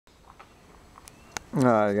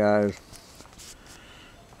Alright guys,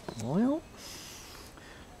 well,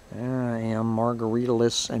 there I am,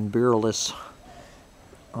 margaritaless and beerless,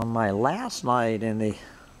 on my last night in the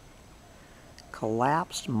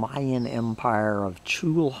collapsed Mayan empire of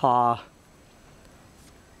Chulha,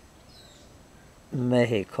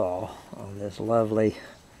 Mexico, on this lovely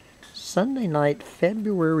Sunday night,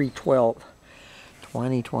 February 12th,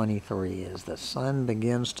 2023, as the sun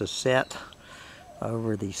begins to set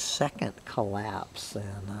over the second collapse. And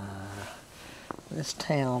this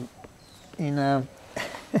town, you know,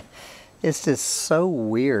 it's just so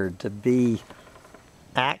weird to be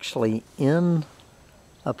actually in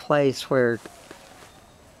a place where,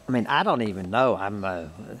 I mean, I don't even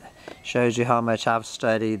know. Shows you how much I've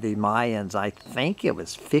studied the Mayans. I think it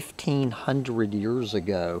was 1,500 years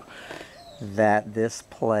ago that this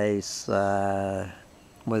place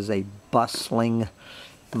was a bustling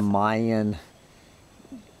Mayan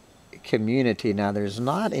community. Now, there's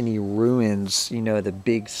not any ruins, you know, the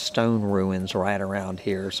big stone ruins right around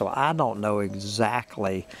here, so I don't know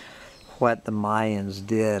exactly what the Mayans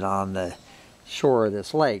did on the shore of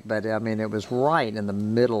this lake, but I mean, it was right in the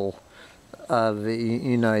middle of,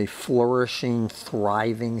 you know, a flourishing,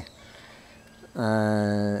 thriving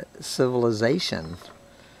civilization.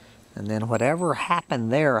 And then whatever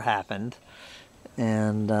happened there happened,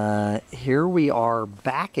 and here we are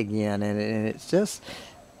back again, and it's just,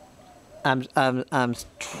 I'm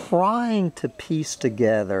trying to piece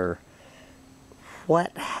together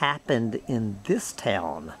what happened in this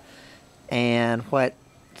town. And what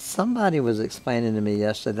somebody was explaining to me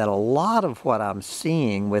yesterday, that a lot of what I'm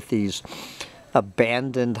seeing with these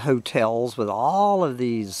abandoned hotels, with all of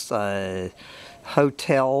these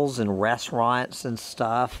hotels and restaurants and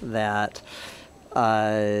stuff, that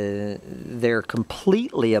they're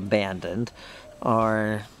completely abandoned,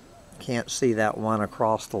 or can't see that one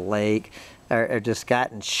across the lake, or just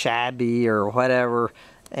gotten shabby or whatever.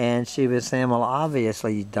 And she was saying, well,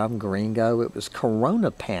 obviously, you dumb gringo, it was Corona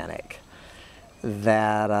panic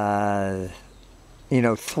that, you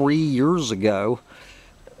know, 3 years ago,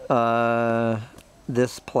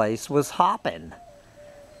 this place was hopping.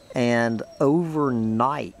 And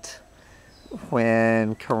overnight,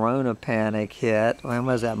 when Corona panic hit, when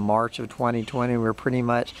was that, March of 2020, we're pretty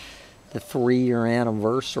much the 3-year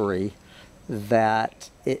anniversary, that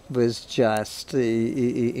it was just,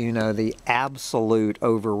 you know, the absolute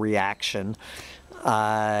overreaction,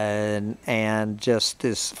 and just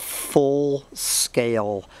this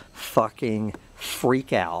full-scale fucking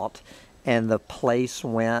freak out. And the place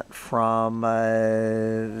went from,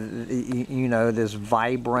 you know, this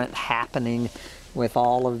vibrant happening with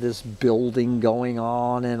all of this building going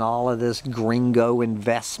on and all of this gringo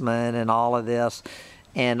investment and all of this,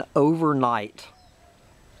 and overnight,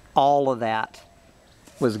 all of that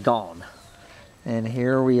was gone. And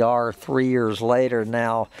here we are 3 years later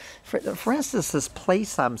now. For instance, this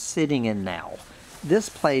place I'm sitting in now, this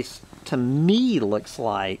place to me looks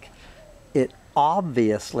like it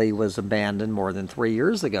obviously was abandoned more than 3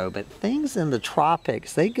 years ago, but things in the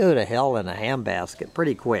tropics, they go to hell in a handbasket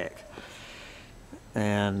pretty quick.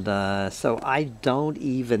 And so I don't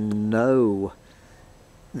even know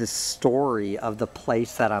the story of the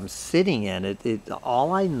place that I'm sitting in.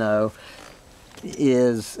 All I know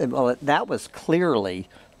is, well, that was clearly,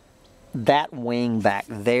 that wing back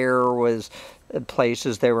there was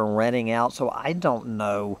places they were renting out. So I don't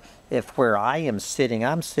know if where I am sitting,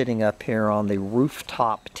 I'm sitting up here on the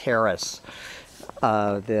rooftop terrace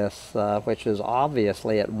of this, which was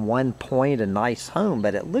obviously at one point a nice home,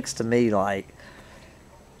 but it looks to me like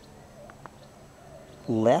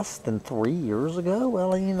less than 3 years ago.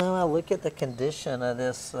 Well, you know, I look at the condition of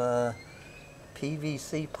this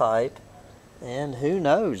PVC pipe, and who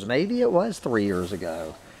knows, maybe it was 3 years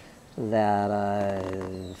ago that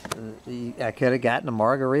I could have gotten a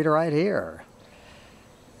margarita right here.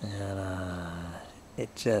 And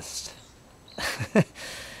it just,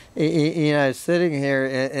 you know, sitting here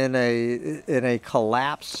in a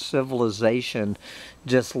collapsed civilization,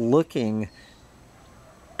 just looking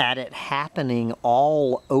at it happening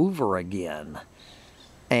all over again,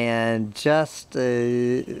 and just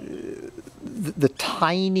the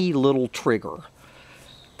tiny little trigger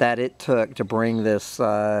that it took to bring this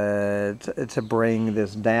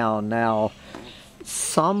down. Now,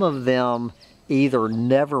 some of them either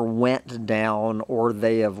never went down or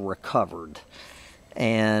they have recovered.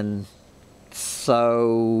 And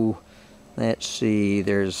so, let's see,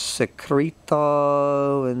 there's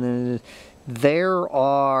Secreto, and then there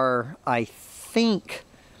are, I think,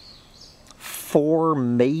 4,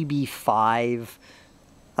 maybe 5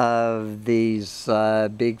 of these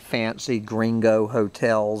big fancy gringo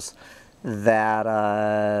hotels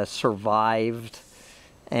that survived.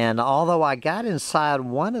 And although I got inside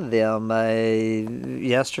one of them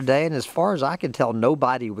yesterday, and as far as I could tell,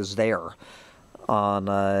 nobody was there on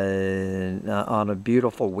a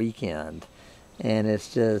beautiful weekend. And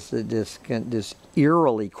it's just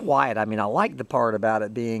eerily quiet. I mean, I like the part about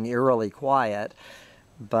it being eerily quiet,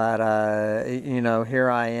 but you know, here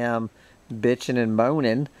I am bitching and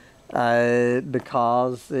moaning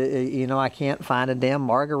because you know, I can't find a damn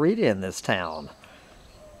margarita in this town.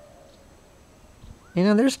 You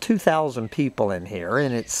know, there's 2,000 people in here,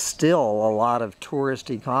 and it's still a lot of tourist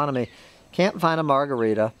economy. Can't find a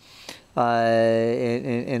margarita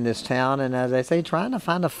in this town, and as I say, trying to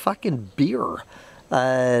find a fucking beer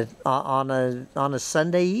on a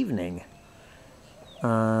Sunday evening.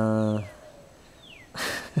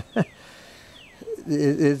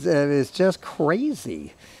 It's just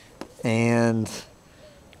crazy, and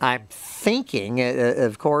I'm thinking,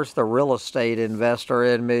 of course, the real estate investor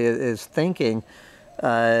in me is thinking,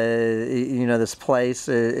 you know, this place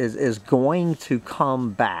is going to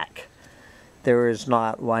come back. There is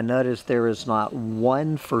not, well, I noticed there is not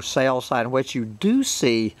one for sale sign. What you do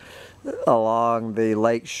see along the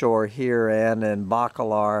lake shore here and in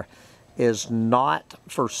Bacalar is not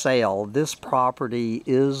for sale. This property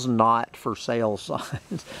is not for sale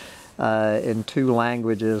signs. In 2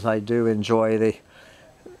 languages, I do enjoy the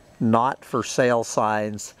not for sale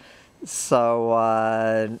signs. So,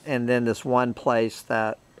 and then this one place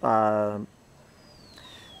that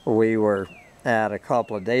we were at a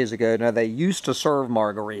couple of days ago. Now, they used to serve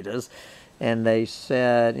margaritas, and they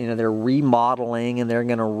said, you know, they're remodeling and they're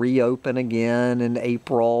going to reopen again in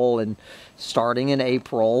April. And starting in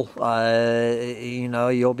April, you know,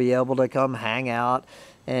 you'll be able to come hang out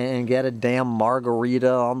and get a damn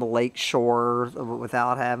margarita on the lake shore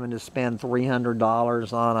without having to spend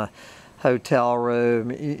 $300 on a hotel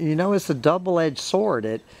room. You know, it's a double-edged sword.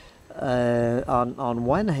 It on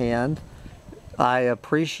one hand, I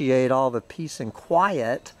appreciate all the peace and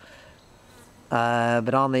quiet,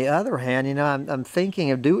 but on the other hand, you know, I'm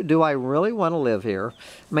thinking of, do I really want to live here?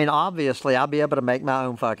 I mean, obviously, I'll be able to make my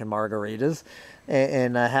own fucking margaritas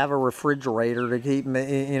and have a refrigerator to keep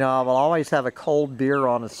me, you know, I will always have a cold beer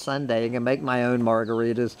on a Sunday and can make my own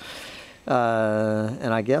margaritas.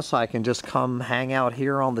 And I guess I can just come hang out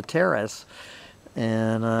here on the terrace.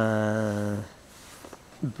 And,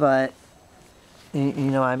 but, you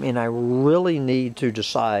know, I mean, I really need to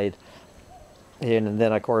decide. And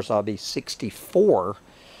then, of course, I'll be 64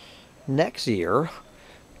 next year.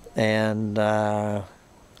 And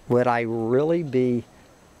would I really be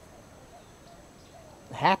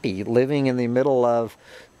happy living in the middle of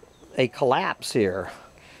a collapse here?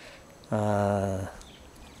 I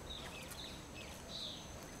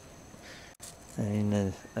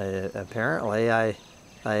mean, apparently,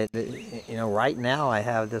 you know, right now I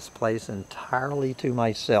have this place entirely to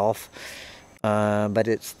myself. But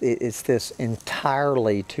it's this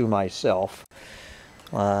entirely to myself.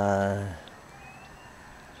 You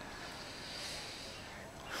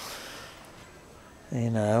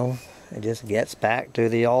know, it just gets back to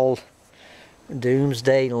the old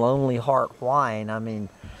doomsday lonely heart whine. I mean,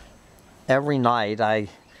 every night I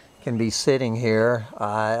can be sitting here.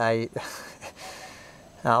 I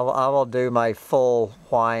will do my full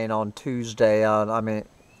whine on Tuesday. I mean,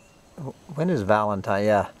 when is Valentine?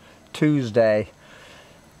 Yeah, Tuesday.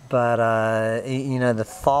 But you know, the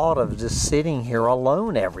thought of just sitting here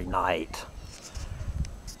alone every night,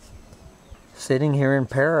 sitting here in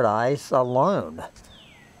paradise alone,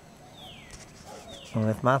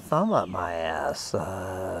 with my thumb up my ass.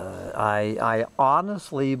 I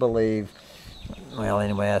honestly believe. Well,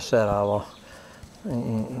 anyway, I said I will.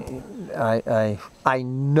 I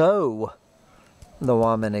know the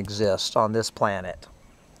woman exists on this planet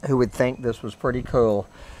who would think this was pretty cool,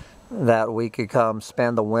 that we could come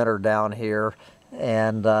spend the winter down here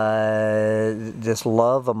and just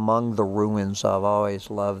love among the ruins. I've always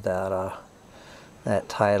loved that that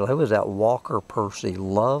title. Who was that? Walker Percy,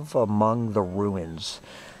 Love Among the Ruins.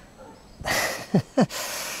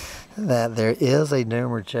 That there is a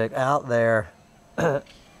Doomer chick out there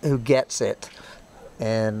who gets it.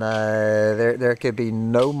 And there could be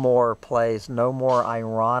no more place, no more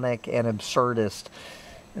ironic and absurdist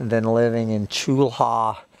than living in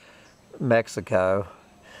Chulha, Mexico.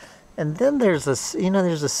 And then there's this, you know,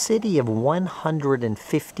 there's a city of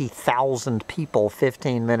 150,000 people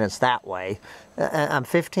 15 minutes that way. I'm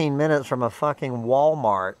 15 minutes from a fucking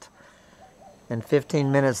Walmart. And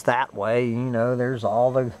 15 minutes that way, you know, there's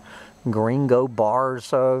all the gringo bars.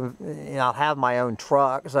 So, you know, I'll have my own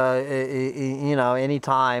truck. So, you know,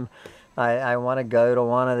 anytime I want to go to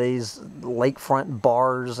one of these lakefront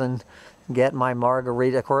bars and get my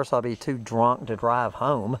margarita. Of course, I'll be too drunk to drive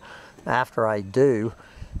home after I do.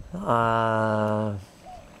 Oh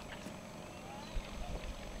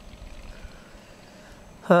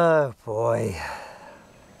boy.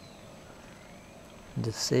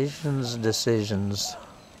 Decisions.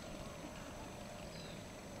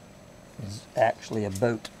 It's actually a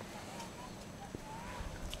boat.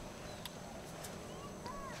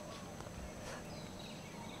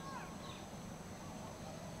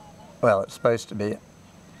 Well, it's supposed to be a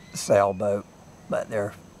sailboat, but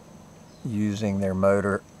they're using their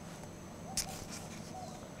motor.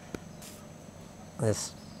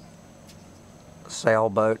 This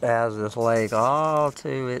sailboat has this lake all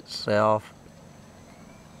to itself.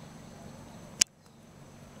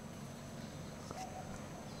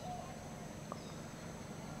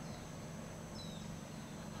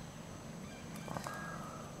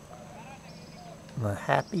 A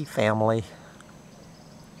happy family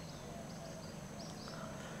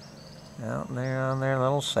out there on their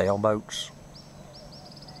little sailboats.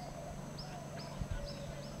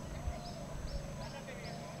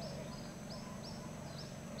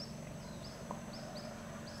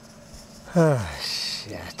 Oh,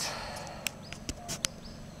 shit.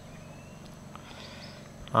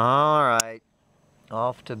 Alright.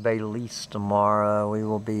 Off to Belize tomorrow. We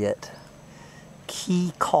will be at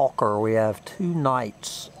Key Calker. We have 2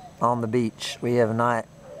 nights on the beach. We have not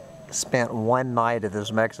spent 1 night of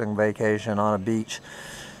this Mexican vacation on a beach.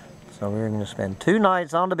 So we're going to spend 2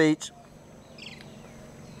 nights on the beach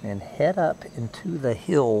and head up into the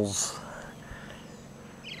hills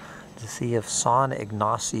to see if San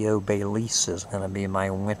Ignacio Belize is going to be my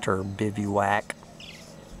winter bivouac.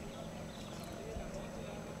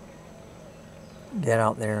 Get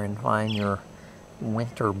out there and find your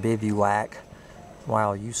winter bivouac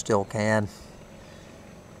while you still can.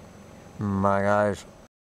 My guys,